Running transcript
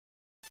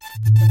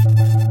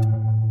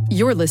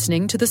You're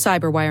listening to the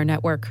Cyberwire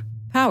Network,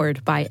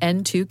 powered by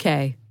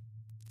N2K.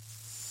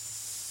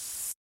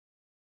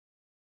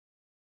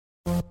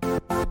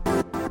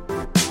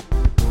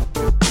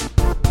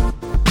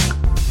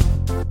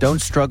 Don't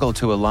struggle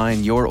to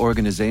align your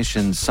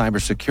organization's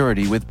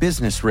cybersecurity with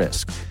business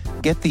risk.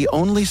 Get the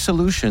only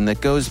solution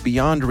that goes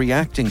beyond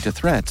reacting to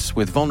threats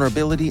with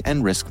vulnerability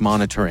and risk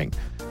monitoring.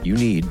 You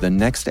need the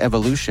next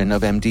evolution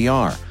of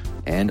MDR,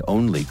 and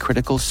only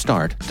Critical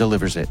Start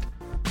delivers it.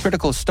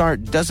 Critical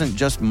Start doesn't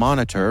just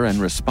monitor and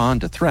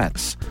respond to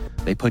threats.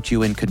 They put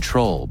you in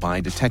control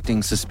by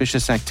detecting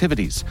suspicious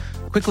activities,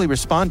 quickly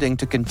responding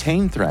to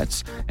contain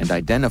threats, and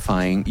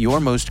identifying your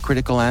most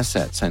critical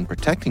assets and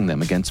protecting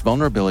them against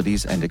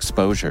vulnerabilities and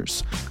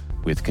exposures.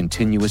 With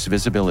continuous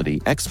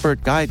visibility,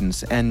 expert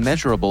guidance, and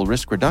measurable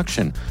risk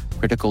reduction,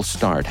 Critical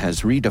Start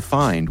has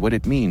redefined what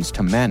it means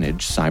to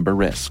manage cyber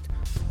risk.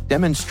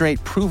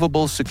 Demonstrate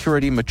provable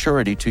security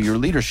maturity to your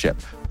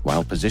leadership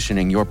while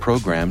positioning your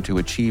program to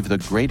achieve the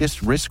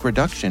greatest risk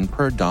reduction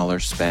per dollar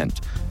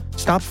spent.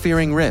 Stop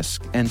fearing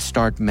risk and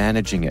start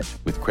managing it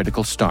with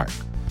Critical Start.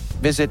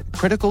 Visit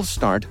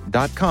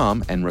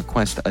criticalstart.com and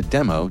request a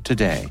demo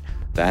today.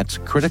 That's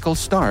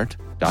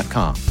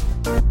criticalstart.com.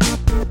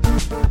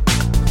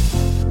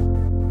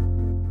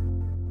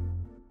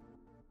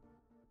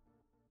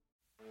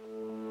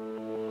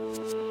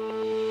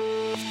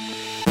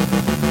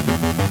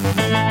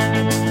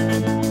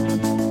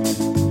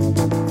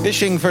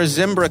 Phishing for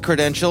Zimbra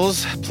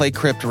credentials,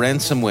 PlayCrypt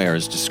ransomware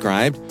is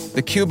described.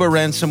 The Cuba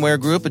ransomware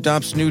group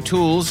adopts new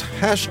tools.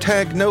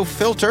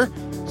 #NoFilter.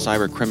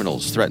 Cyber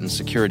criminals threaten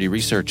security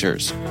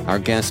researchers. Our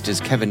guest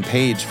is Kevin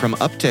Page from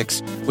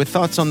Uptycs with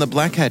thoughts on the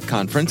Black Hat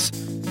conference.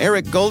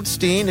 Eric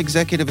Goldstein,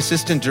 Executive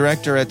Assistant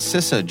Director at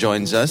CISA,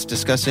 joins us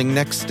discussing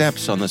next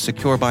steps on the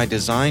Secure by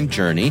Design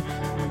journey.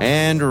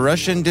 And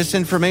Russian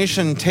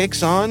disinformation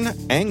takes on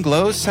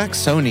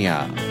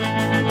Anglo-Saxonia.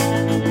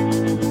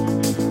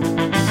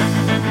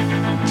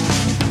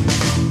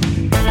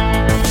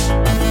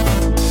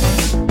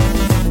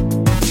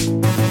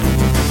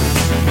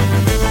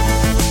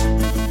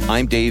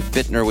 I'm Dave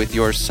Bittner with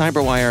your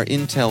CyberWire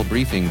Intel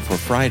briefing for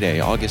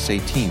Friday, August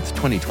 18th,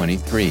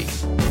 2023.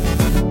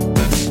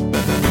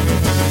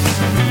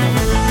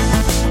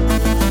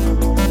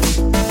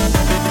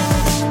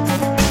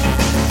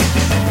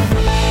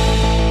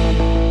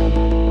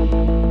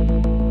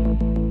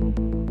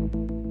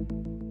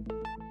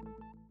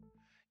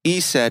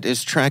 ESET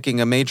is tracking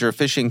a major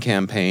phishing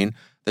campaign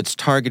that's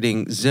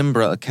targeting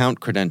Zimbra account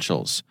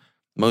credentials.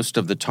 Most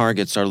of the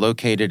targets are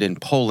located in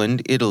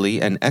Poland,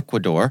 Italy, and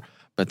Ecuador,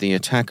 but the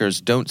attackers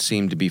don't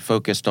seem to be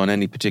focused on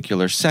any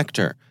particular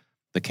sector.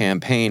 The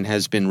campaign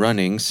has been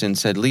running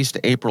since at least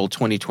April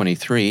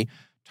 2023,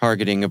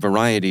 targeting a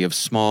variety of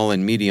small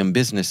and medium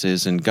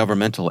businesses and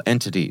governmental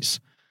entities.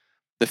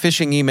 The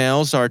phishing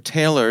emails are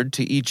tailored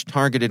to each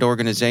targeted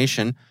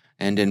organization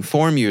and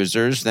inform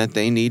users that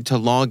they need to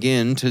log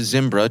in to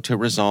Zimbra to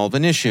resolve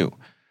an issue.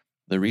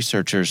 The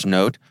researchers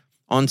note,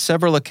 on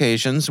several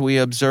occasions, we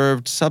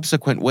observed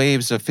subsequent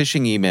waves of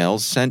phishing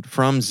emails sent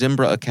from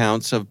Zimbra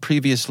accounts of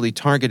previously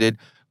targeted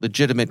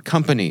legitimate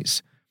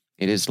companies.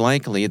 It is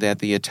likely that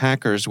the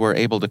attackers were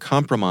able to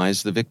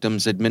compromise the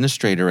victims'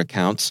 administrator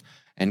accounts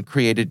and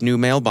created new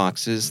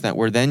mailboxes that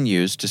were then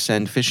used to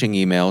send phishing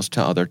emails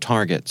to other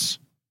targets.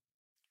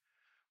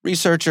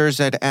 Researchers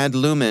at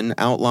Adlumin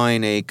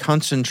outline a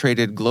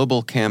concentrated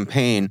global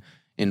campaign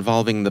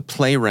involving the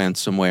Play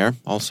ransomware,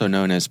 also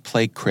known as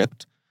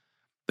PlayCrypt.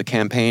 The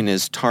campaign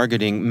is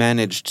targeting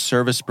managed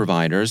service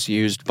providers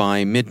used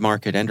by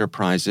mid-market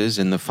enterprises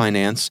in the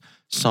finance,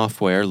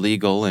 software,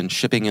 legal, and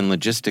shipping and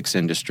logistics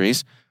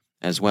industries,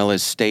 as well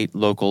as state,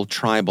 local,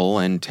 tribal,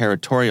 and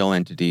territorial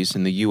entities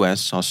in the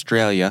U.S.,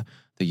 Australia,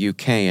 the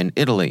U.K., and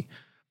Italy.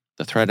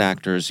 The threat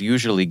actors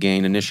usually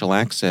gain initial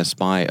access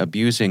by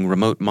abusing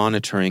remote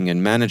monitoring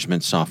and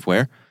management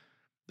software.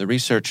 The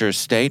researchers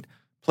state,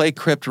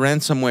 PlayCrypt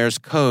ransomware's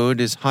code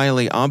is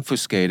highly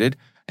obfuscated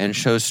and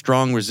shows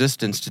strong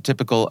resistance to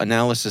typical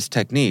analysis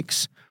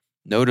techniques.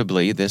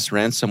 Notably, this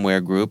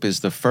ransomware group is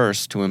the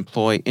first to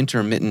employ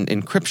intermittent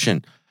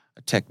encryption,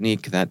 a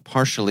technique that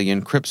partially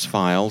encrypts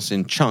files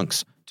in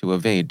chunks to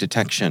evade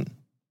detection.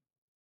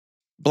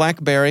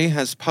 BlackBerry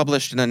has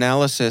published an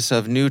analysis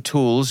of new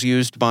tools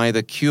used by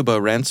the Cuba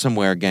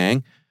ransomware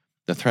gang.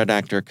 The threat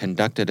actor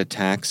conducted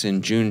attacks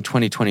in June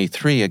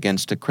 2023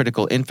 against a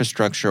critical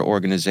infrastructure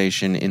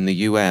organization in the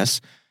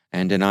U.S.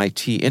 and an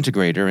IT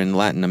integrator in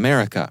Latin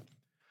America.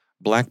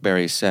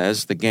 BlackBerry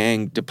says the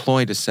gang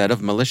deployed a set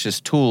of malicious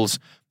tools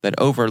that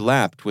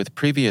overlapped with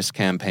previous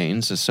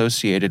campaigns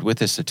associated with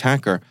this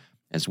attacker,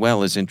 as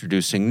well as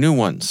introducing new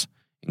ones,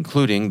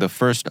 including the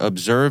first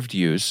observed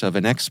use of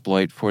an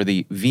exploit for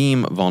the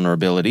Veeam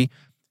vulnerability,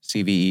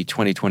 CVE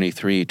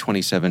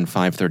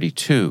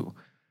 2023-27532.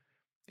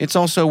 It's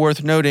also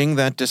worth noting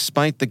that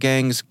despite the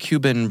gang's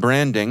Cuban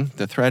branding,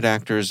 the threat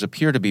actors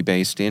appear to be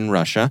based in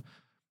Russia.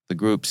 The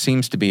group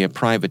seems to be a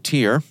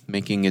privateer,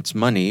 making its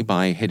money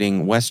by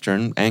hitting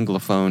Western,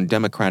 Anglophone,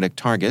 democratic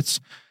targets.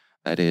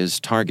 that is,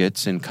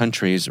 targets in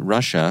countries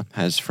Russia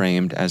has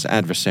framed as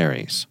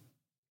adversaries.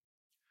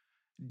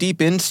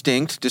 Deep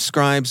Instinct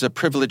describes a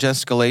privilege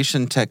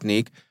escalation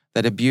technique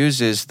that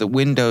abuses the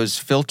Windows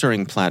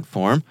filtering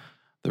platform.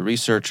 The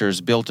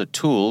researchers built a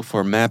tool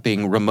for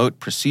mapping remote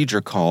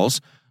procedure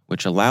calls,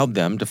 which allowed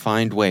them to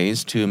find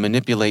ways to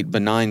manipulate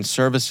benign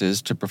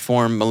services to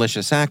perform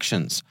malicious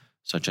actions,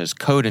 such as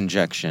code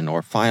injection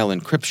or file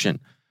encryption.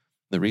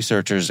 The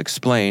researchers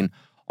explain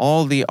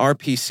all the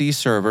RPC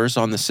servers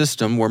on the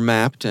system were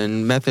mapped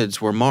and methods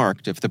were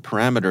marked if the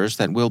parameters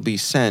that will be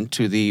sent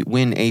to the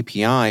Win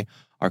API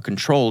are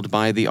controlled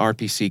by the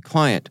RPC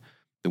client.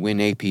 The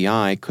Win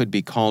API could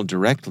be called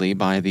directly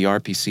by the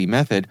RPC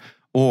method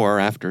or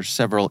after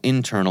several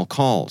internal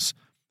calls.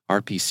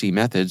 RPC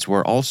methods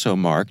were also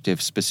marked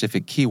if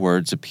specific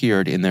keywords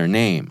appeared in their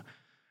name.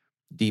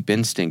 Deep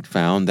Instinct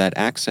found that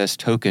access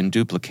token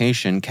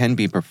duplication can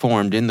be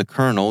performed in the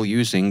kernel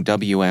using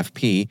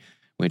WFP,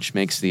 which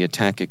makes the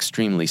attack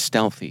extremely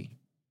stealthy.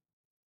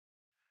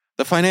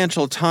 The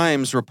Financial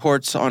Times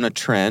reports on a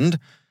trend: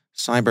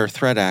 cyber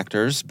threat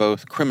actors,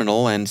 both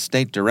criminal and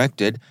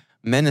state-directed,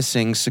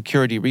 menacing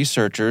security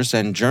researchers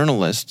and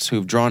journalists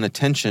who've drawn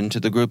attention to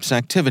the group's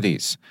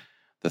activities.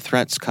 The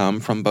threats come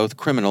from both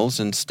criminals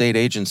and state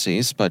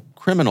agencies, but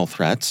criminal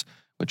threats,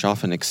 which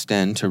often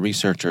extend to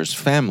researchers'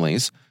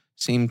 families,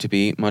 seem to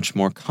be much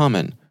more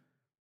common.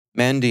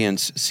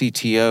 Mandiant's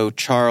CTO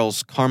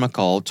Charles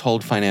Carmichael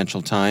told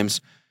Financial Times,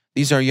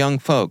 "These are young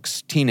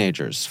folks,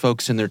 teenagers,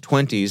 folks in their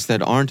 20s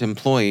that aren't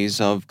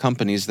employees of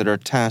companies that are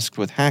tasked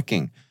with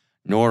hacking,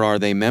 nor are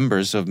they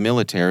members of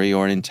military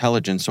or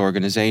intelligence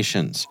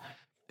organizations.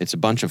 It's a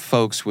bunch of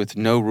folks with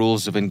no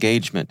rules of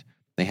engagement.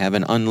 They have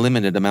an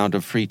unlimited amount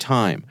of free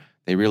time.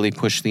 They really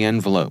push the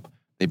envelope.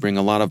 They bring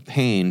a lot of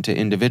pain to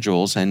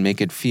individuals and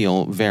make it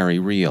feel very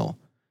real."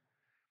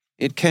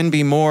 It can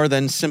be more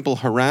than simple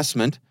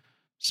harassment.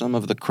 Some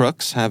of the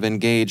crooks have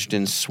engaged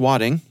in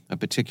swatting, a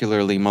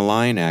particularly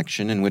malign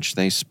action in which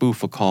they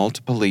spoof a call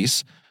to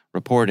police,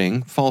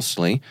 reporting,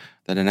 falsely,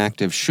 that an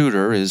active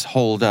shooter is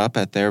holed up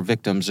at their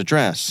victim's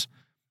address.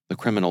 The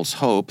criminals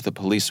hope the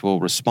police will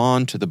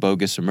respond to the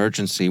bogus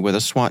emergency with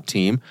a SWAT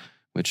team,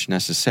 which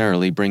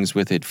necessarily brings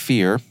with it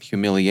fear,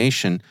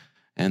 humiliation,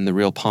 and the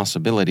real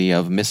possibility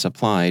of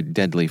misapplied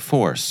deadly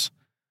force.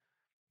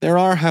 There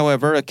are,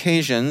 however,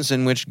 occasions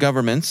in which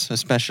governments,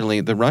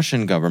 especially the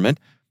Russian government,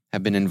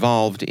 have been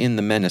involved in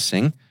the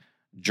menacing.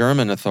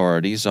 German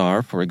authorities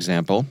are, for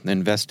example,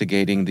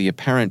 investigating the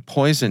apparent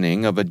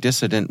poisoning of a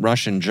dissident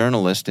Russian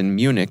journalist in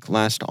Munich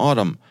last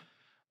autumn.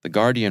 The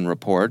Guardian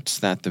reports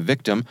that the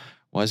victim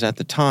was at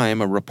the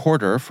time a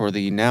reporter for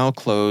the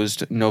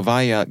now-closed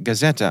Novaya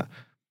Gazeta.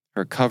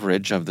 Her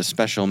coverage of the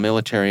special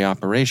military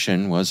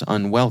operation was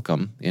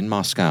unwelcome in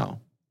Moscow.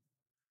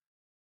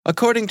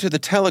 According to The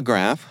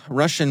Telegraph,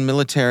 Russian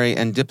military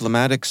and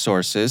diplomatic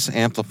sources,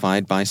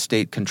 amplified by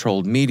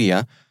state-controlled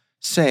media,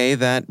 say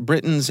that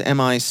Britain's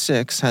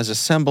MI6 has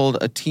assembled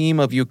a team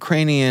of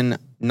Ukrainian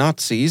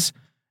Nazis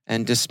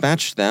and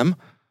dispatched them,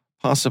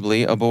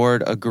 possibly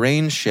aboard a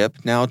grain ship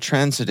now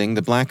transiting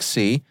the Black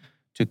Sea,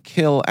 to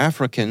kill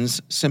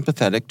Africans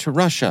sympathetic to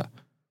Russia.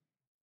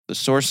 The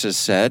sources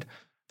said,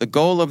 "The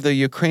goal of the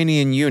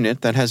Ukrainian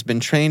unit that has been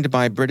trained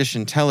by British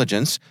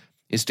intelligence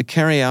is to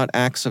carry out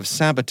acts of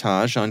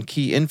sabotage on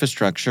key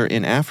infrastructure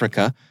in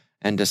Africa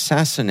and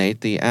assassinate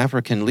the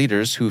African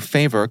leaders who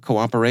favor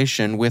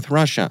cooperation with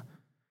Russia."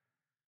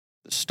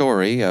 The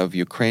story of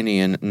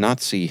Ukrainian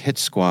Nazi hit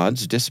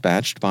squads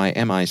dispatched by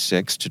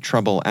MI6 to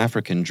trouble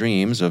African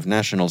dreams of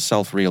national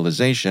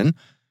self-realization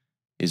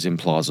is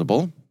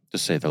implausible, to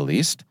say the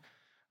least,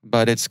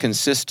 but it's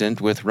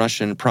consistent with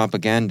Russian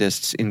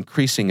propagandists'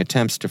 increasing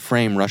attempts to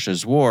frame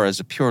Russia's war as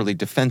a purely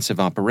defensive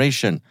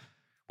operation,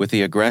 with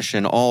the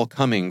aggression all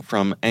coming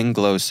from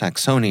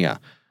Anglo-Saxonia,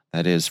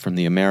 that is, from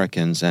the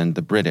Americans and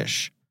the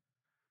British.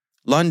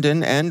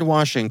 London and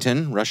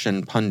Washington,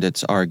 Russian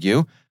pundits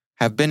argue,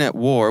 have been at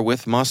war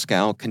with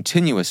Moscow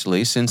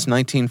continuously since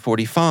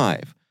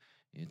 1945.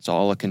 It's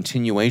all a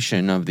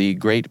continuation of the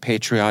Great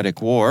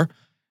Patriotic War,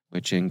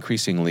 which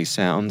increasingly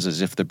sounds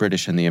as if the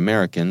British and the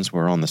Americans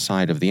were on the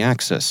side of the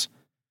Axis.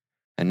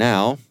 And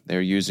now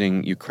they're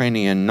using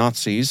Ukrainian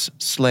Nazis,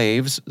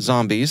 slaves,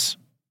 zombies,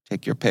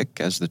 take your pick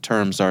as the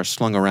terms are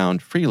slung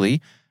around freely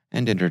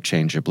and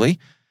interchangeably,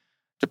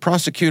 to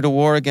prosecute a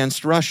war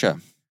against Russia,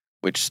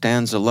 which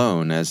stands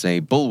alone as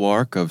a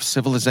bulwark of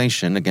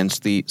civilization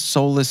against the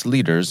soulless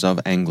leaders of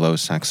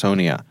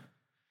Anglo-Saxonia.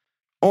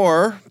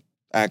 Or,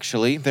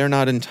 actually, they're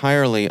not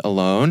entirely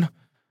alone.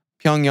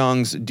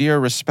 Pyongyang's dear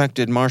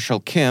respected Marshal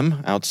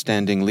Kim,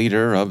 outstanding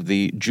leader of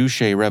the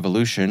Juche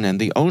Revolution and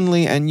the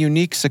only and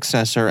unique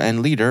successor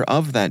and leader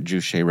of that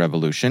Juche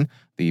Revolution,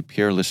 the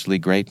peerlessly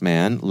great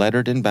man,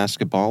 lettered in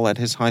basketball at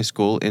his high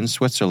school in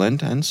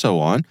Switzerland, and so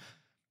on,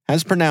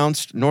 has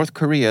pronounced North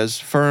Korea's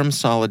firm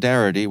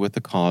solidarity with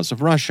the cause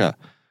of Russia.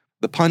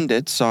 The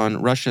pundits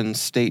on Russian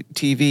state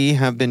TV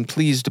have been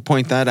pleased to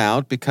point that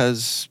out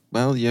because,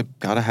 well, you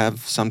gotta have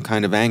some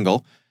kind of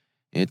angle.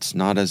 It's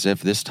not as if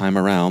this time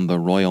around the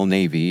Royal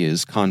Navy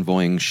is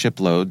convoying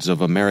shiploads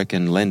of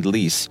American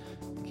Lend-Lease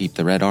to keep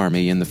the Red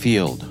Army in the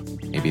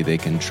field. Maybe they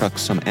can truck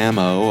some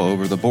ammo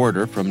over the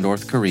border from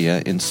North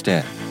Korea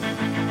instead.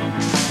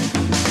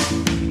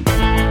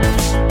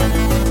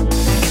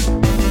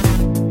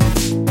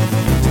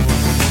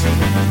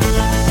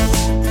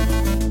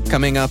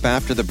 Coming up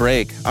after the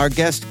break, our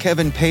guest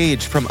Kevin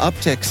Page from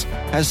Uptycs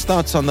has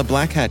thoughts on the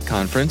Black Hat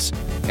Conference.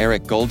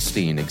 Eric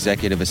Goldstein,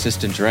 Executive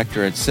Assistant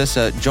Director at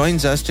CISA,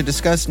 joins us to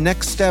discuss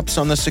next steps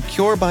on the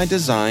Secure by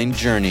Design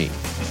journey.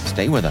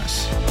 Stay with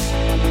us.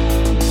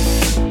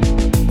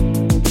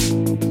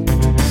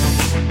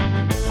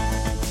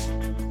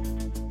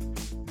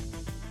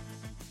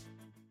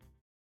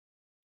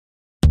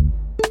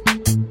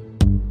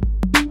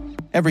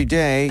 Every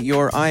day,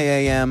 your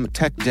IAM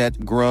tech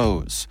debt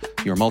grows.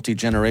 Your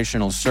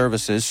multi-generational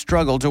services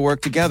struggle to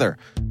work together.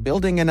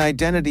 Building an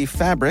identity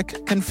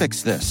fabric can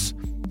fix this.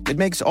 It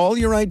makes all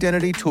your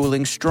identity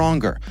tooling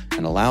stronger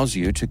and allows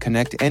you to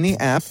connect any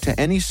app to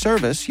any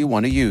service you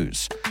want to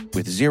use,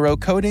 with zero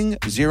coding,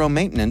 zero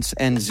maintenance,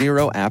 and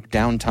zero app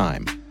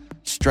downtime.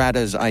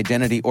 Strata's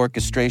identity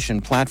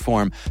orchestration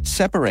platform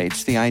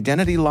separates the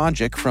identity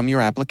logic from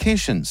your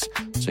applications,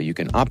 so you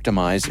can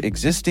optimize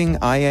existing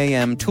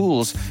IAM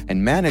tools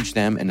and manage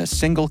them in a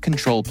single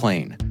control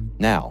plane.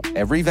 Now,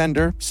 every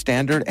vendor,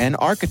 standard, and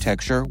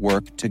architecture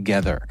work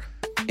together.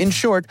 In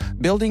short,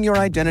 building your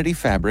identity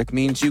fabric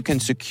means you can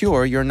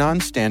secure your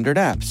non-standard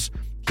apps,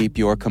 keep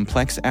your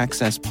complex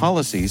access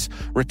policies,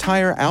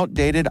 retire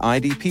outdated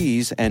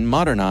IDPs, and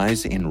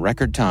modernize in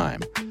record time.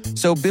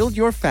 So build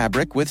your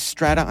fabric with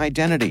Strata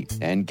Identity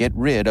and get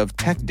rid of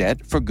tech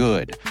debt for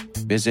good.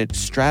 Visit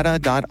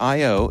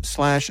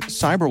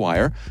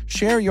strata.io/cyberwire,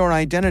 share your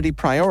identity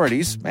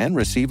priorities, and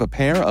receive a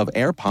pair of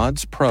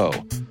AirPods Pro.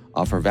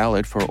 Offer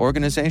valid for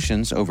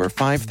organizations over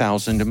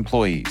 5,000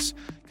 employees.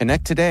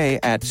 Connect today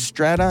at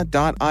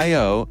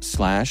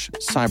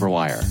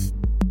strata.io/cyberwire.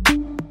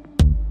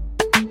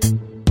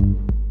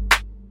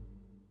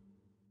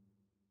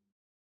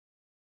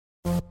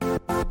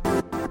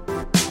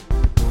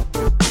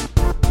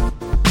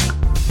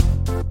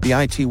 The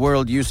IT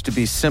world used to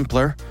be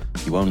simpler.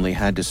 You only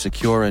had to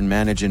secure and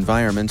manage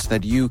environments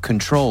that you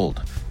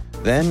controlled.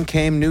 Then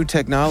came new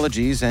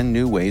technologies and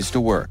new ways to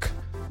work.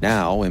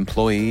 Now,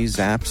 employees,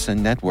 apps,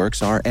 and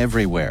networks are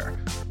everywhere.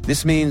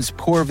 This means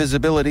poor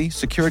visibility,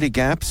 security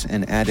gaps,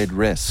 and added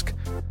risk.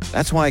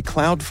 That's why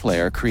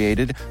Cloudflare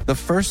created the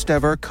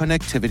first-ever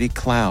connectivity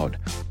cloud.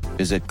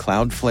 Visit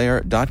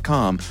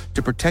cloudflare.com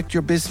to protect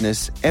your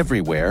business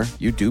everywhere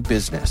you do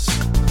business.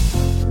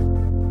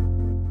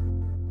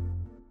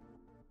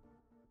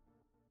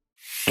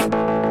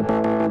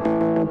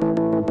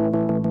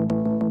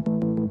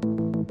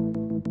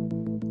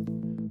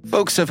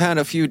 Folks have had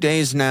a few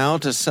days now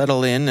to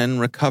settle in and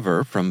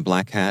recover from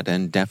Black Hat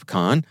and DEF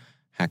CON,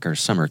 Hacker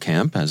Summer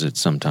Camp, as it's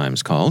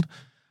sometimes called.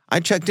 I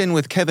checked in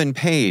with Kevin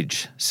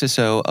Page,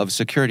 CISO of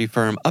security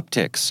firm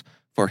Uptycs,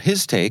 for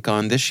his take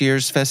on this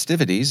year's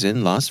festivities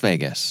in Las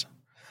Vegas.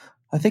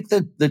 I think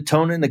that the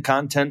tone and the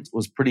content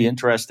was pretty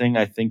interesting.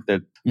 I think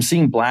that I'm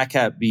seeing Black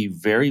Hat be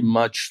very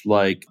much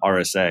like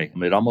RSA.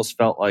 It almost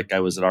felt like I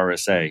was at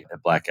RSA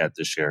at Black Hat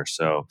this year.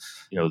 So,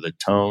 the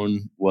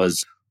tone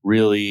was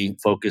really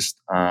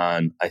focused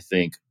on, I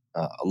think,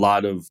 a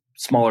lot of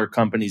smaller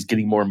companies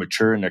getting more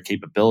mature in their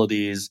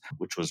capabilities,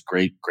 which was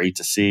great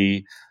to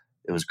see.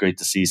 It was great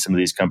to see some of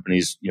these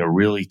companies,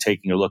 really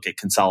taking a look at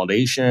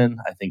consolidation.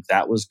 I think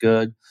that was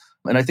good.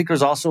 And I think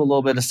there's also a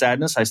little bit of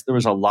sadness. There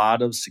was a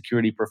lot of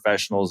security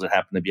professionals that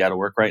happen to be out of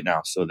work right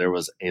now. So there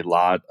was a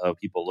lot of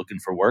people looking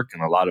for work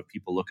and a lot of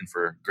people looking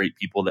for great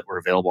people that were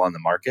available on the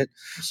market.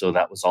 So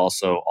that was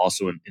also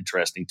an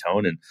interesting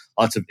tone and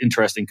lots of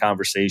interesting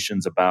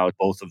conversations about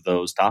both of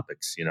those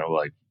topics,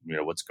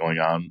 what's going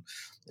on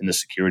in the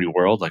security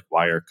world, like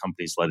why are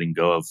companies letting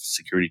go of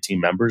security team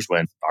members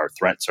when our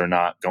threats are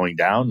not going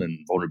down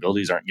and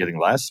vulnerabilities aren't getting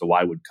less? So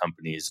why would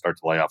companies start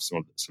to lay off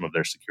some of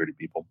their security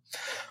people?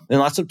 And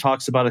lots of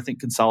talks about, I think,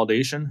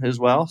 consolidation as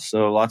well.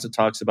 So lots of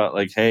talks about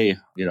like, hey,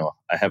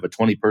 I have a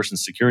 20-person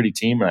security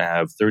team and I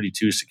have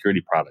 32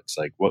 security products.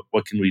 Like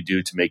what can we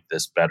do to make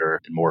this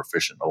better and more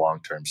efficient in the long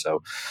term?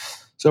 So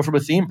from a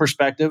theme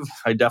perspective,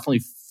 I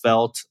definitely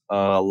felt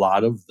a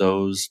lot of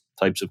those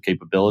types of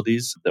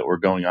capabilities that were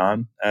going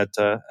on at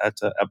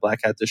Black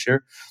Hat this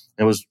year.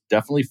 It was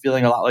definitely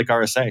feeling a lot like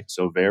RSA.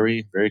 So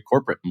very, very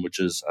corporate, which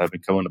is, I've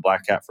been going to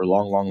Black Hat for a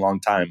long, long,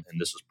 long time.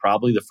 And this was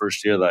probably the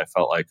first year that I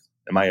felt like,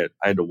 I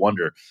had to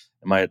wonder,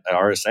 am I at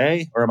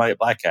RSA or am I at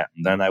Black Hat?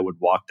 And then I would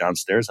walk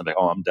downstairs and be like,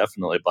 oh, I'm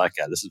definitely at Black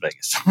Hat. This is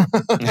Vegas.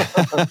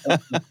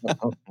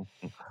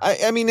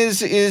 I mean,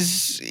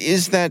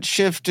 is that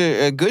shift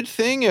a good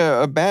thing,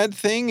 a bad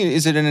thing?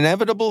 Is it an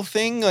inevitable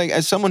thing? Like,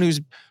 as someone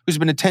who's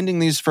been attending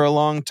these for a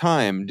long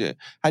time,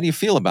 how do you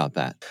feel about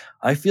that?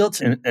 I feel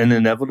it's an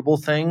inevitable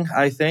thing.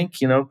 I think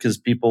because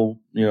people,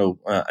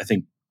 I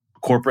think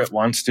corporate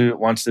wants to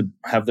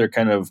have their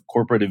kind of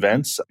corporate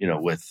events,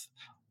 with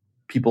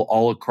people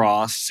all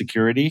across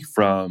security,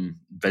 from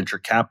venture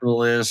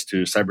capitalists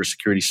to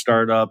cybersecurity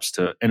startups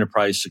to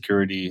enterprise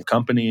security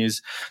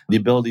companies. The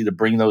ability to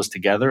bring those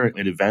together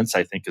in events,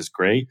 I think, is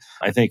great.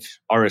 I think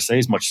RSA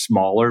is much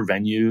smaller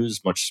venues,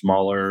 much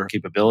smaller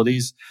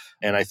capabilities.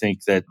 And I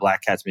think that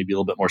Black Hat's maybe a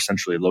little bit more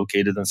centrally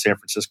located than San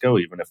Francisco,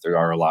 even if there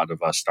are a lot of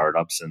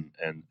startups and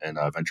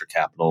venture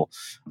capital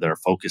that are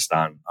focused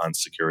on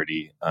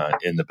security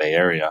in the Bay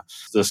Area.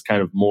 This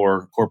kind of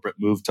more corporate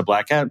move to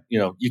Black Hat,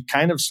 you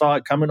kind of saw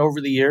it coming over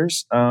the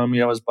years.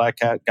 As Black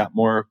Hat got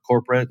more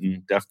corporate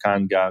and DEF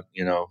CON got,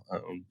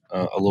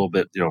 a little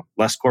bit,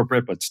 less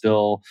corporate, but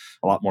still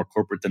a lot more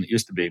corporate than it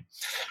used to be.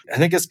 I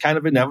think it's kind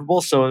of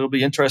inevitable. So it'll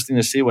be interesting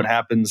to see what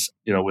happens,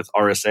 with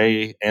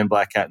RSA and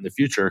Black Hat in the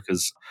future,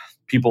 because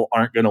people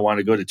aren't going to want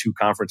to go to two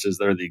conferences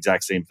that are the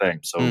exact same thing.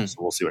 So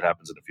we'll see what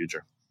happens in the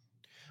future.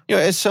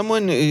 As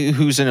someone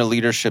who's in a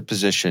leadership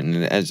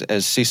position, as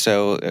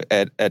CISO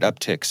at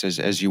Upticks,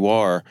 as you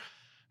are,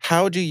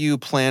 how do you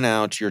plan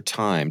out your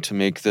time to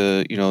make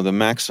the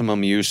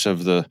maximum use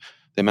of the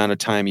amount of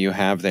time you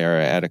have there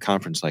at a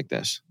conference like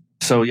this?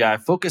 So I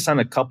focus on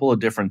a couple of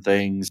different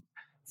things.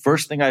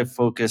 First thing I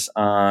focus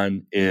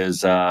on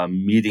is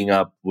meeting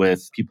up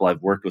with people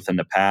I've worked with in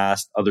the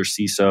past, other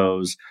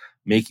CISOs,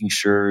 making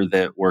sure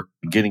that we're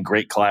getting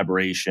great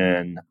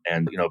collaboration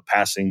and,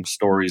 passing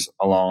stories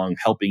along,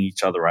 helping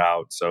each other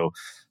out. So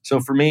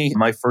for me,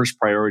 my first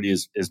priority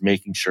is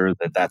making sure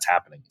that that's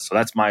happening. So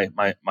that's my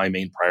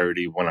main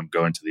priority when I'm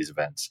going to these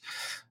events.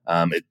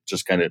 It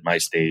just kind of at my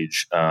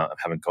stage, of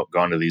having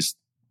gone to these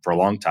for a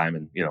long time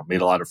and,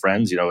 made a lot of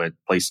friends, at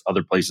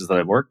other places that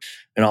I've worked,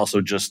 and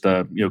also just,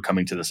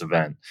 coming to this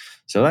event.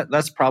 So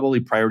that's probably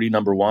priority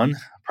number one.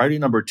 Priority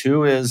number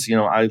two is,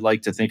 I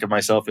like to think of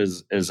myself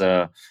as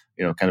a,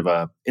 kind of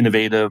a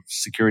innovative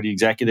security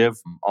executive.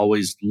 I'm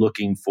always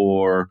looking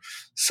for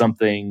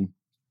something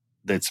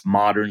that's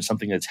modern,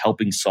 something that's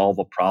helping solve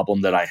a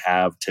problem that I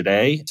have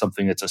today,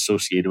 something that's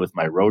associated with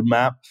my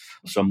roadmap.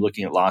 So I'm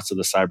looking at lots of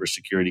the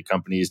cybersecurity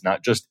companies,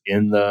 not just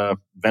in the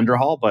vendor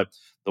hall, but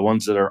the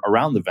ones that are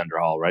around the vendor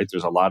hall, right?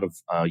 There's a lot of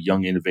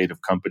young,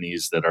 innovative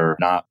companies that are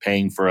not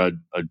paying for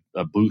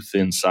a booth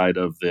inside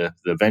of the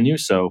venue.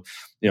 So,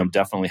 I'm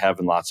definitely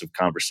having lots of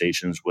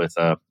conversations with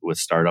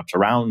startups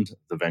around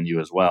the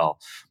venue as well,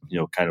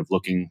 kind of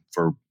looking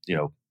for,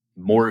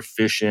 more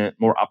efficient,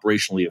 more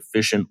operationally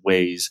efficient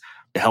ways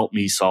to help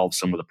me solve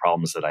some of the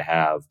problems that I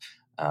have.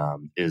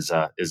 Is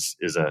a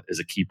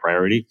key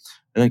priority.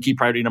 And then key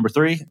priority number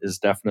three is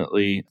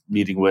definitely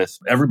meeting with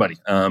everybody,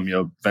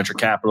 venture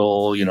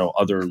capital,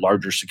 other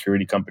larger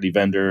security company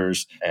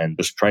vendors, and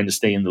just trying to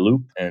stay in the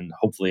loop and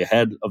hopefully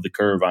ahead of the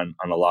curve on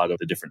a lot of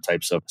the different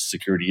types of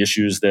security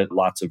issues that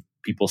lots of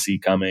people see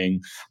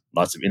coming,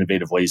 lots of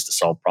innovative ways to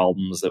solve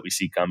problems that we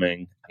see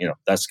coming.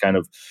 That's kind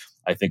of,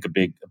 I think, a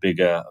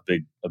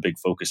big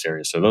focus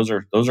area. So those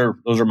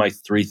are my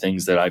three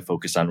things that I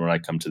focus on when I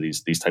come to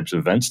these types of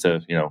events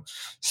to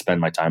spend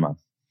my time on.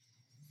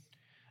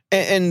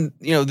 And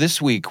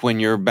this week when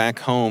you're back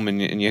home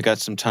and you got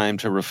some time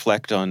to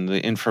reflect on the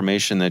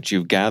information that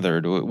you've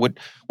gathered,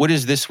 what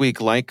is this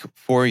week like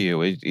for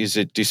you?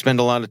 Do you spend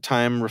a lot of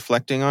time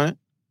reflecting on it?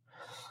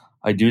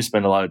 I do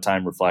spend a lot of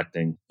time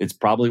reflecting. It's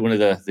probably one of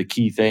the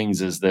key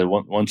things is that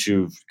once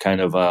you've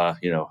kind of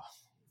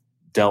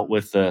dealt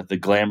with the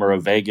glamour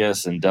of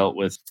Vegas and dealt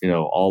with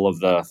all of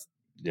the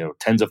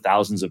tens of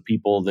thousands of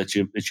people that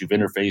you've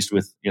interfaced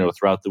with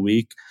throughout the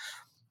week,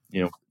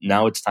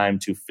 now it's time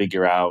to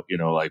figure out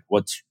like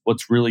what's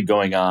really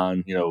going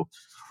on.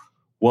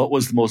 What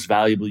was the most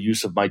valuable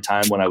use of my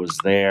time when I was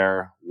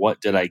there? What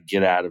did I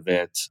get out of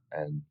it?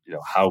 And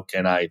how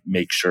can I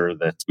make sure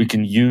that we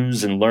can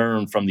use and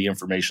learn from the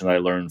information that I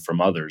learned from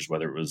others,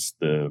 whether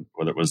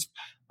it was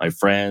my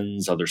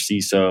friends, other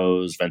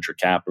CISOs, venture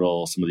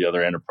capital, some of the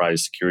other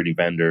enterprise security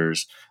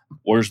vendors.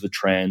 Where's the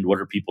trend?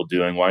 What are people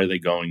doing? Why are they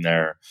going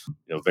there?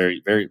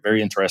 Very, very,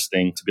 very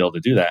interesting to be able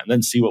to do that, and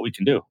then see what we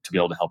can do to be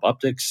able to help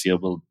Upticks, see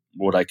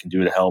what I can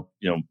do to help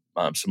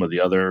some of the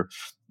other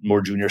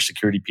more junior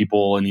security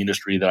people in the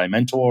industry that I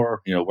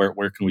mentor.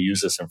 Where can we use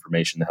this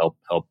information to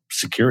help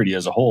security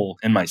as a whole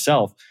and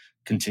myself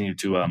continue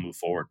to move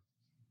forward?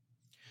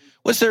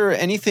 Was there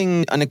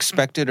anything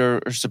unexpected or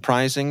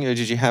surprising? Or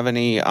did you have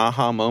any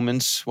aha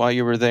moments while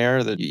you were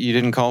there that you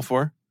didn't call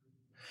for?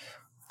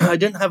 I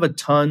didn't have a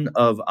ton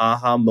of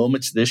aha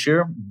moments this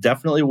year.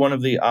 Definitely one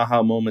of the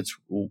aha moments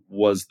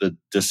was the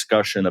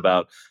discussion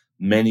about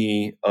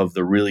many of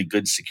the really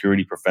good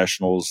security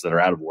professionals that are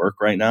out of work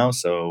right now.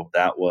 So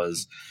that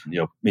was,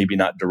 maybe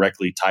not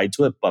directly tied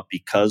to it, but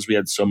because we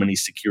had so many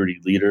security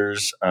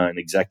leaders and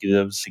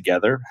executives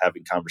together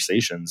having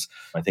conversations,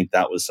 I think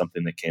that was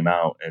something that came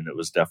out, and it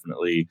was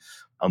definitely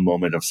a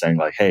moment of saying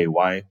like, hey,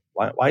 why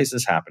is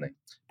this happening?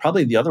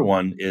 Probably the other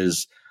one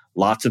is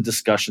lots of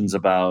discussions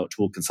about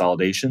tool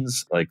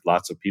consolidations, like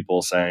lots of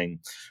people saying,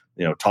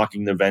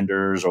 talking to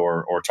vendors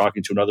or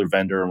talking to another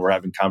vendor, and we're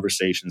having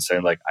conversations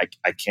saying like,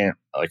 I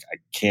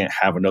can't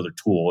have another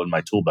tool in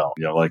my tool belt.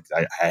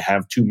 I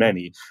have too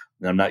many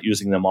and I'm not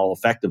using them all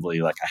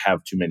effectively. Like I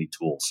have too many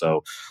tools.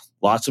 So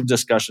lots of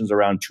discussions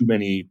around too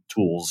many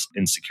tools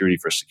in security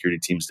for security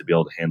teams to be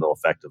able to handle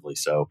effectively.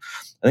 So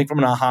I think from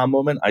an aha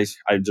moment, I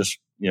just,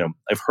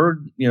 I've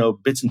heard,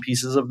 bits and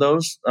pieces of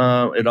those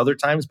at other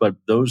times, but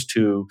those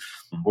two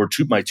were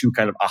my two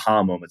kind of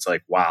aha moments.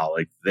 Like, wow,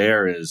 like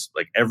there is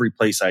like every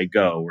place I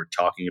go, we're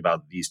talking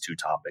about these two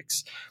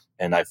topics.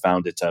 And I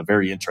found it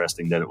very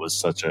interesting that it was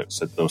such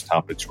those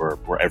topics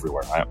were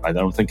everywhere. I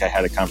don't think I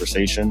had a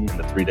conversation in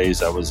the 3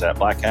 days I was at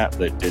Black Hat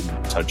that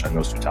didn't touch on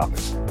those two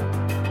topics.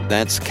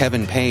 That's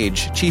Kevin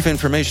Page, Chief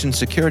Information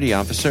Security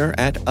Officer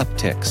at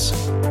Uptycs.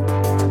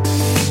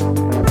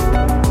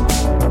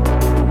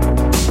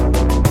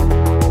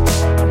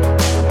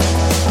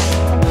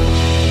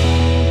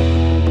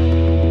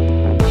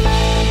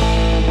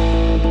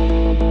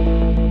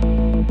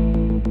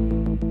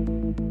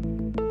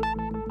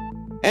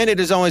 And it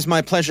is always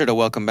my pleasure to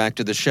welcome back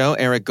to the show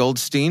Eric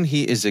Goldstein.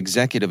 He is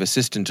Executive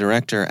Assistant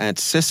Director at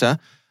CISA.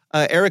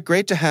 Eric,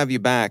 great to have you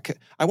back.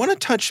 I want to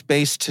touch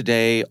base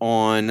today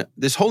on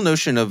this whole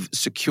notion of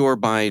secure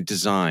by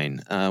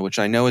design, which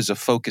I know is a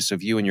focus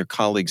of you and your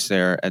colleagues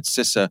there at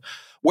CISA.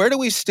 Where do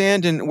we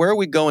stand and where are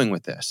we going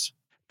with this?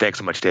 Thanks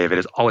so much, David.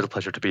 It's always a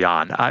pleasure to be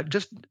on.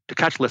 Just to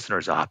catch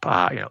listeners up,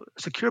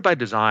 secure by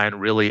design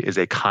really is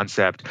a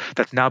concept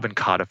that's now been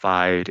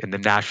codified in the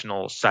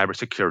National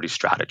Cybersecurity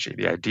Strategy.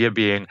 The idea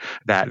being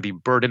that the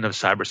burden of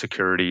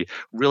cybersecurity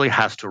really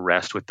has to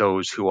rest with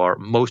those who are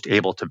most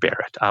able to bear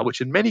it,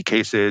 which in many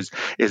cases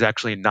is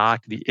actually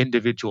not the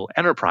individual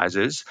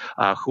enterprises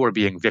who are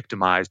being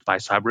victimized by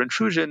cyber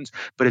intrusions,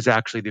 but is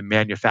actually the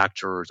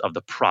manufacturers of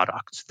the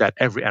products that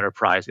every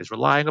enterprise is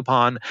relying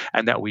upon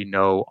and that we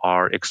know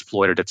are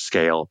exploited at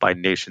scale by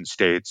nation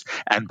states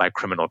and by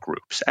criminal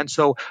groups. And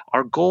so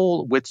our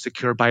goal with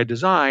Secure by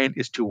Design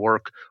is to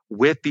work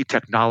with the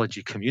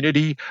technology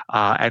community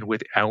and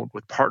with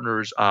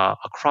partners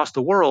across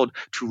the world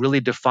to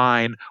really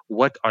define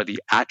what are the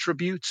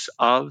attributes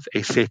of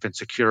a safe and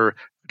secure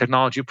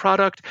technology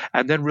product,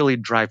 and then really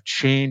drive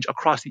change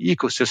across the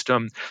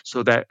ecosystem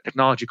so that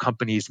technology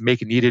companies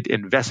make needed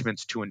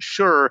investments to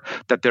ensure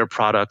that their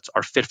products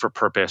are fit for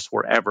purpose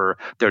wherever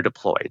they're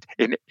deployed.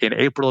 In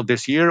April of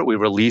this year, we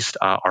released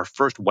our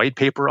first white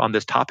paper on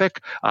this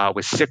topic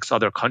with 6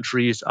 other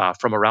countries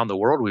from around the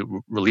world. We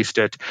released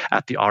it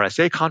at the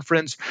RSA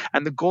conference,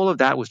 and the goal of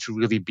that was to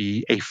really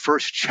be a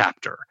first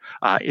chapter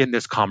in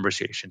this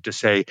conversation to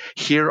say,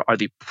 here are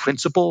the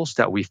principles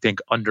that we think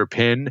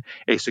underpin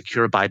a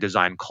secure by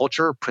design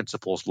culture,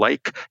 principles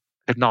like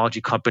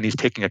technology companies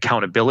taking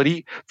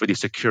accountability for the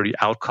security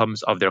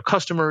outcomes of their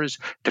customers,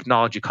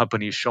 technology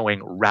companies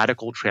showing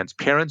radical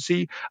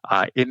transparency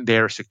in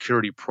their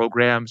security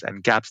programs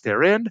and gaps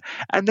therein,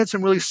 and then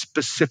some really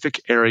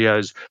specific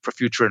areas for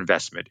future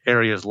investment,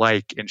 areas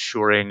like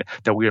ensuring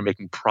that we are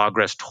making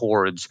progress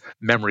towards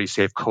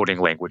memory-safe coding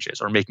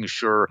languages or making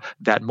sure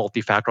that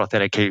multi-factor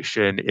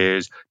authentication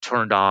is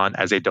turned on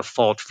as a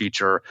default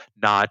feature,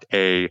 not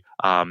an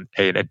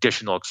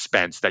additional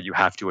expense that you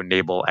have to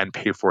enable and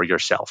pay for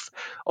yourself.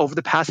 Over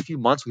the past few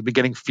months, we've been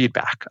getting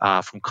feedback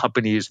from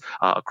companies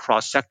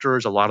across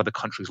sectors, a lot of the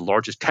country's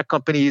largest tech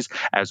companies,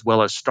 as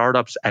well as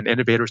startups and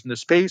innovators in the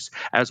space,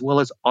 as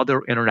well as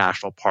other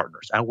international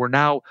partners. And we're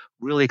now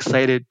really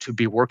excited to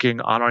be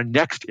working on our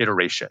next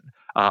iteration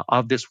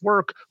of this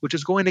work, which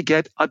is going to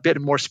get a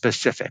bit more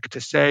specific to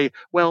say,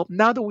 well,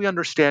 now that we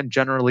understand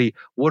generally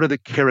what are the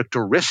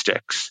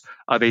characteristics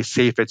of a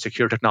safe and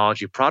secure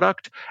technology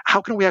product,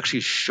 how can we actually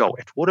show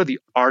it? What are the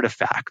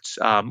artifacts?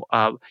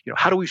 How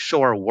do we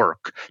show our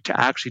work to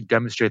actually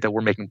demonstrate that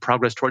we're making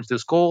progress towards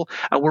this goal?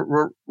 And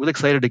we're really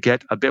excited to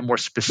get a bit more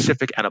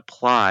specific and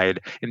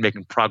applied in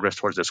making progress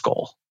towards this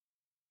goal.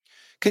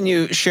 Can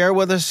you share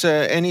with us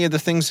any of the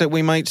things that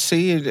we might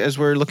see as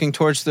we're looking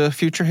towards the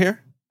future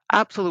here?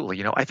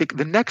 Absolutely. I think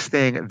the next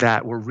thing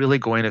that we're really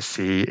going to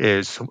see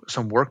is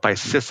some work by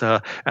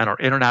CISA and our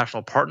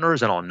international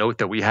partners. And I'll note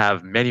that we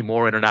have many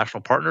more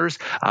international partners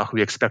who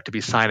we expect to be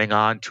signing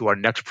on to our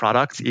next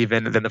products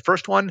even than the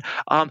first one.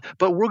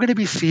 But we're going to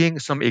be seeing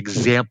some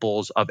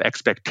examples of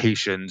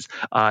expectations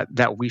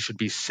that we should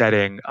be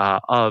setting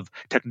of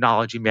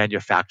technology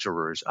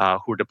manufacturers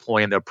who are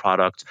deploying their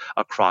products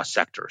across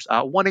sectors.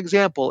 One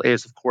example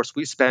is, of course,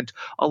 we spent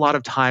a lot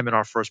of time in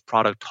our first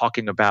product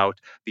talking about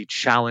the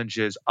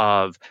challenges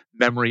of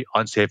memory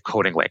unsafe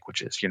coding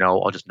languages.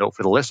 I'll just note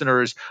for the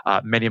listeners,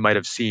 many might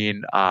have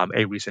seen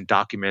a recent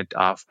document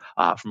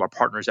from our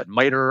partners at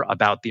MITRE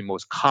about the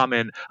most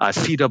common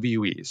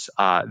CWEs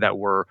that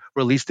were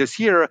released this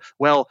year.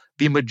 Well,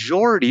 the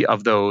majority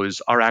of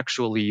those are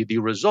actually the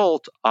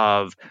result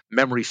of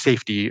memory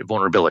safety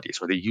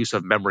vulnerabilities or the use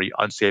of memory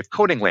unsafe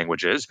coding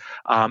languages.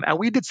 And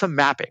we did some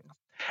mapping.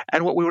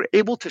 And what we were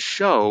able to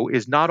show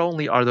is not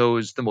only are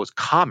those the most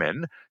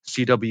common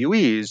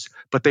CWEs,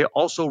 but they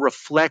also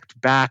reflect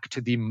back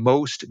to the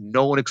most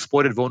known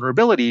exploited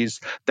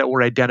vulnerabilities that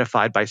were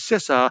identified by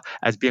CISA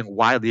as being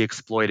widely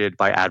exploited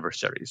by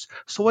adversaries.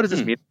 So what does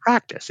this mean in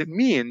practice? It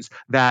means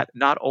that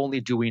not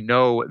only do we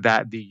know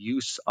that the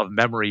use of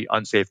memory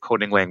unsafe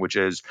coding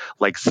languages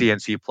like C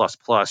and C++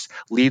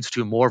 leads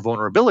to more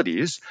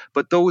vulnerabilities,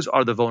 but those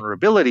are the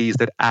vulnerabilities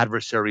that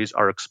adversaries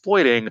are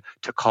exploiting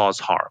to cause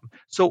harm.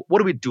 So what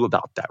do we do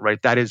about that,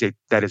 right? That is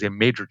a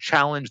major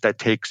challenge that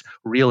takes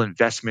real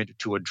investment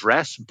to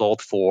address,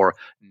 both for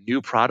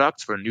new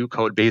products, for new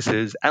code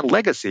bases, and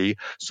legacy.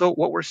 So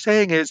what we're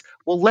saying is,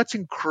 well, let's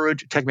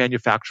encourage tech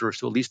manufacturers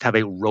to at least have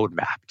a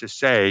roadmap to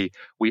say,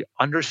 we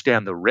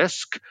understand the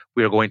risk.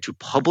 We are going to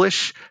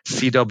publish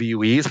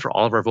CWEs for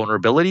all of our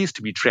vulnerabilities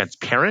to be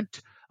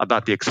transparent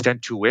about the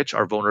extent to which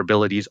our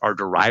vulnerabilities are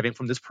deriving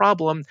from this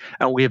problem.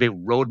 And we have a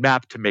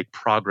roadmap to make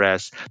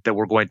progress that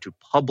we're going to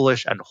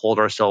publish and hold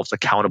ourselves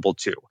accountable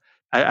to.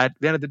 At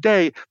the end of the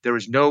day, there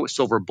is no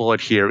silver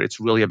bullet here. It's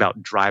really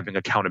about driving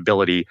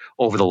accountability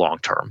over the long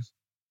term.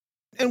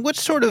 And what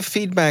sort of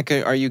feedback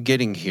are you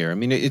getting here? I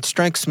mean, it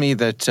strikes me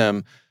that,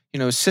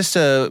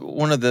 CISA,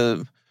 one of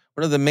the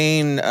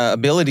main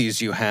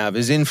abilities you have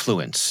is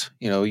influence.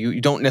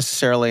 You don't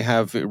necessarily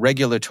have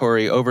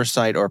regulatory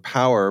oversight or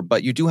power,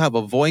 but you do have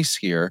a voice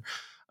here.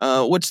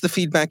 What's the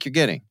feedback you're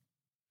getting?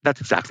 That's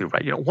exactly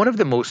right. One of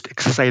the most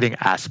exciting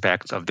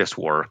aspects of this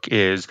work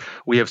is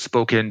we have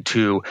spoken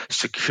to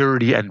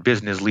security and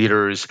business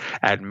leaders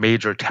at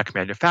major tech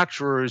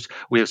manufacturers.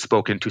 We have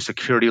spoken to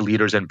security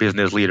leaders and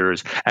business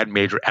leaders at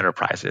major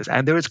enterprises.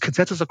 And there is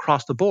consensus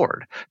across the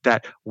board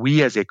that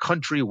we as a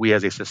country, we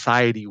as a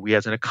society, we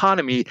as an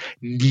economy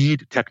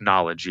need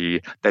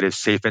technology that is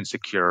safe and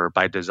secure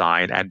by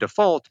design and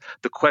default.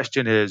 The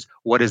question is,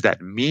 what does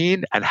that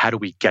mean and how do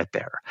we get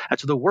there? And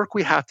so the work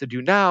we have to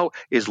do now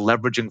is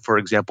leveraging, for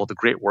example, the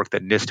great work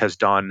that NIST has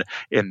done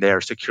in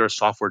their secure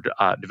software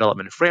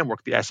development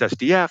framework, the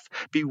SSDF,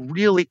 be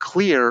really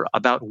clear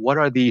about what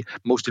are the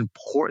most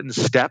important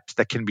steps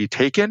that can be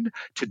taken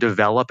to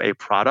develop a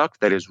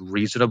product that is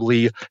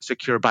reasonably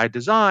secure by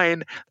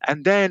design.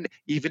 And then,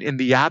 even in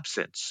the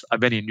absence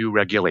of any new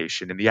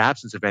regulation, in the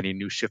absence of any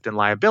new shift in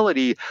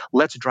liability,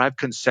 let's drive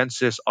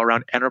consensus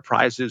around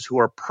enterprises who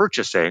are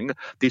purchasing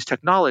these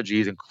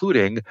technologies,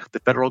 including the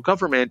federal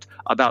government,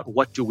 about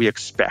what do we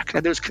expect.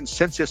 And there's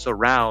consensus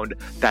around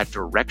that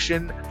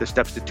direction, the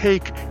steps to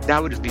take.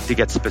 Now we just need to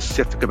get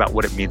specific about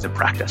what it means in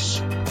practice.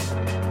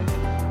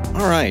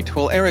 All right.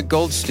 Well, Eric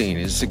Goldstein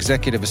is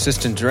Executive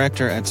Assistant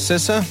Director at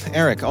CISA.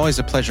 Eric, always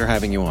a pleasure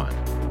having you on.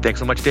 Thanks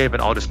so much, Dave.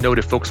 And I'll just note,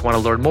 if folks want to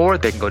learn more,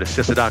 they can go to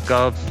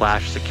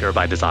CISA.gov/secure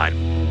by design.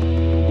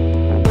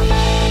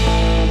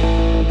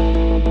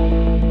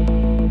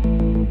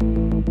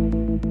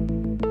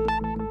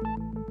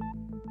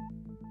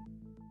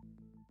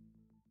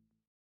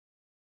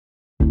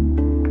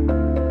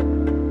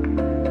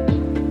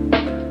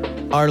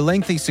 Are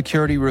lengthy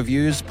security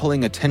reviews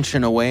pulling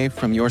attention away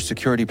from your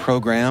security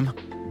program?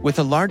 With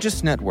the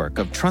largest network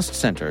of trust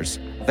centers,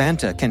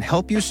 Vanta can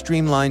help you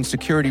streamline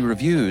security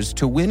reviews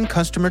to win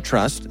customer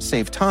trust,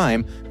 save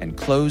time, and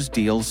close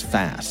deals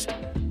fast.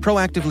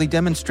 Proactively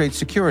demonstrate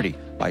security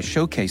by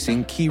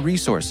showcasing key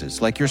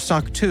resources like your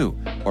SOC 2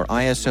 or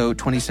ISO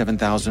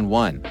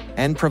 27001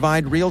 and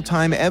provide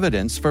real-time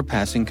evidence for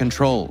passing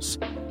controls.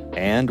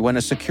 And when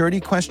a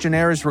security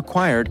questionnaire is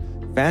required,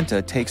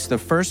 Vanta takes the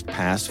first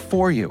pass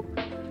for you.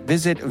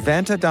 Visit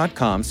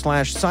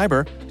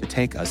vanta.com/cyber to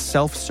take a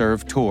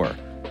self-serve tour.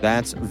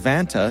 That's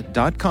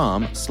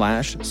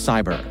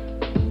vanta.com/cyber.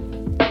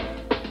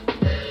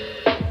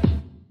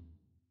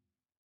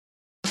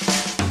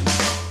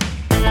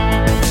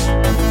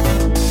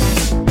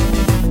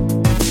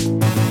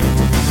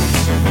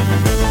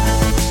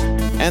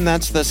 And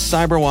that's the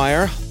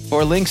Cyberwire.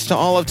 For links to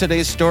all of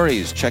today's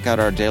stories, check out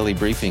our daily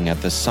briefing at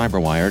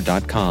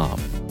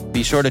thecyberwire.com.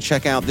 Be sure to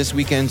check out this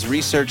weekend's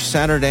Research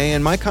Saturday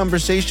and my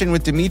conversation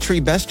with Dmitry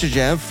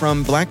Bestijev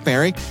from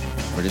BlackBerry.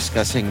 We're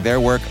discussing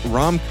their work,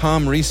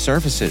 Rom-Com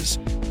Resurfaces,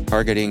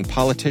 targeting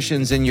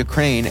politicians in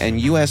Ukraine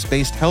and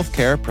U.S.-based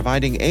healthcare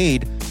providing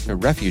aid to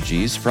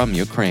refugees from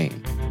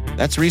Ukraine.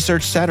 That's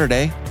Research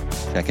Saturday.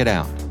 Check it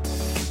out.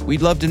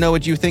 We'd love to know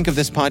what you think of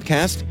this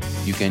podcast.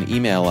 You can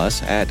email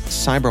us at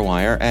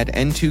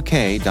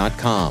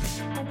cyberwire@n2k.com.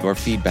 Your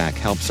feedback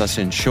helps us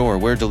ensure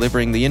we're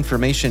delivering the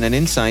information and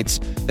insights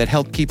that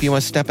help keep you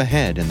a step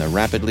ahead in the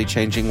rapidly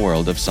changing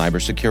world of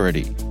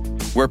cybersecurity.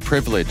 We're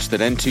privileged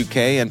that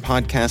N2K and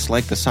podcasts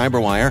like the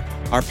Cyberwire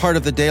are part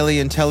of the daily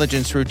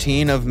intelligence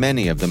routine of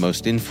many of the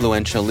most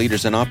influential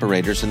leaders and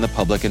operators in the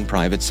public and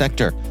private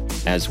sector,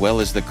 as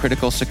well as the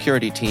critical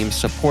security teams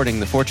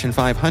supporting the Fortune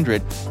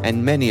 500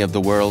 and many of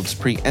the world's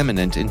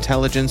preeminent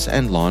intelligence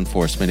and law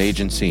enforcement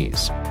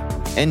agencies.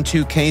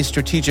 N2K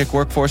Strategic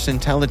Workforce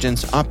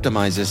Intelligence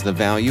optimizes the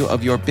value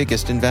of your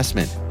biggest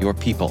investment, your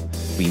people.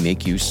 We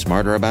make you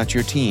smarter about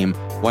your team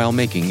while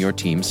making your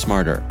team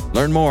smarter.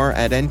 Learn more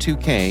at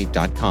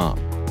n2k.com.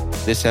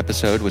 This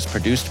episode was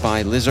produced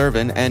by Liz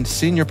Irvin and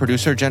senior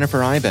producer Jennifer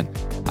Iben.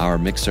 Our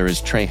mixer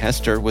is Trey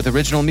Hester with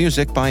original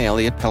music by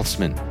Elliot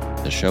Peltzman.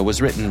 The show was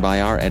written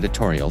by our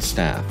editorial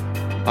staff.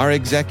 Our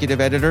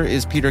executive editor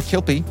is Peter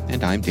Kilpie,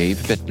 and I'm Dave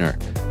Bittner.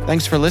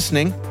 Thanks for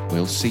listening.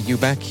 We'll see you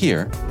back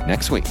here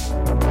next week.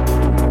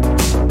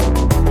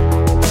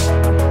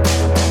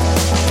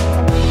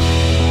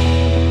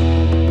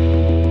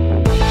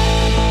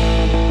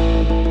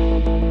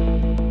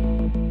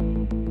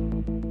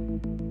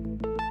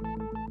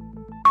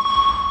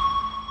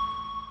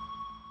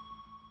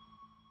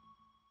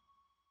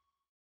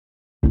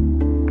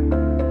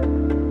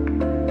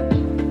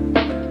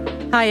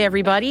 Hi,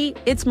 everybody.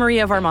 It's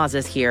Maria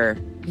Varmazes here,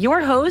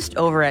 your host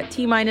over at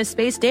T-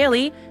 Space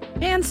Daily,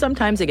 and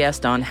sometimes a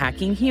guest on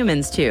Hacking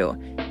Humans, too.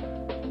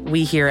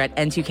 We here at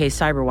N2K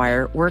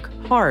Cyberwire work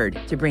hard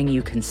to bring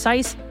you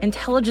concise,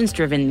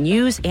 intelligence-driven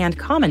news and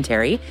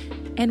commentary,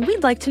 and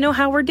we'd like to know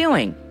how we're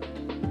doing.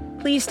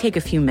 Please take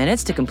a few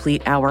minutes to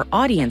complete our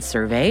audience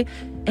survey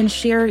and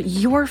share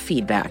your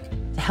feedback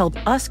to help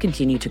us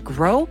continue to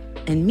grow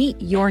and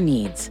meet your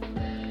needs.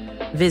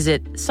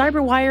 Visit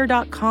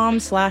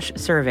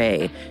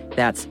cyberwire.com/survey.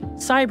 That's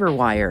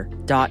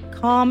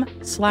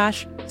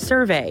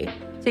cyberwire.com/survey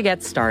to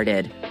get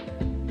started.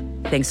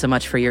 Thanks so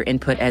much for your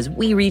input as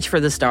we reach for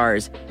the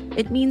stars.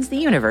 It means the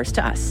universe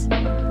to us.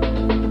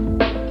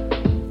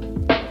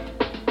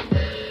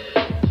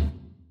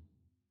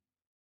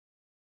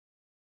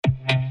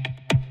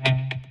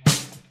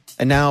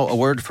 And now a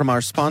word from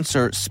our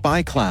sponsor,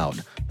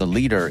 SpyCloud, the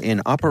leader in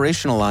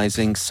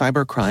operationalizing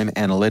cybercrime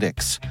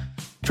analytics.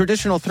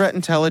 Traditional threat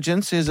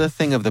intelligence is a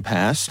thing of the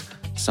past.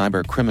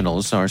 Cyber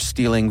criminals are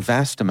stealing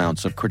vast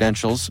amounts of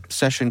credentials,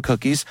 session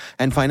cookies,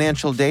 and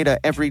financial data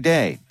every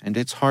day, and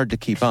it's hard to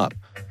keep up.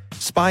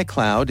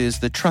 SpyCloud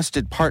is the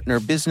trusted partner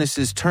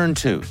businesses turn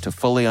to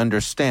fully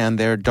understand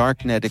their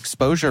darknet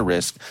exposure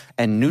risk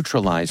and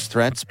neutralize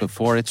threats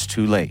before it's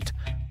too late.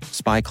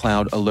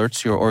 SpyCloud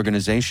alerts your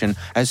organization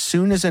as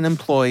soon as an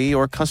employee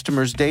or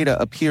customer's data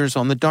appears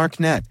on the dark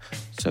net,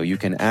 so you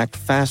can act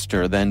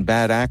faster than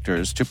bad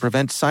actors to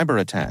prevent cyber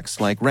attacks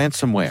like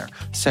ransomware,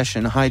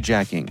 session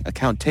hijacking,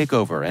 account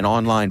takeover, and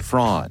online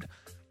fraud.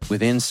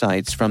 With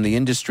insights from the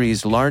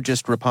industry's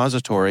largest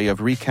repository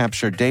of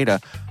recaptured data,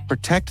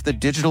 protect the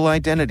digital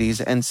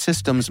identities and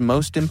systems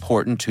most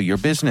important to your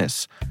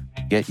business.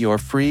 Get your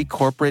free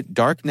corporate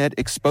darknet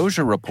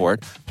exposure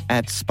report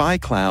at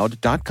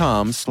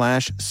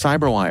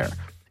spycloud.com/cyberwire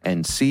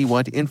and see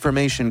what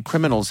information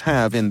criminals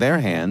have in their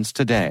hands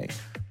today.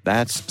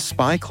 That's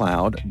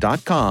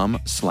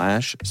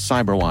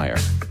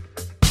spycloud.com/cyberwire.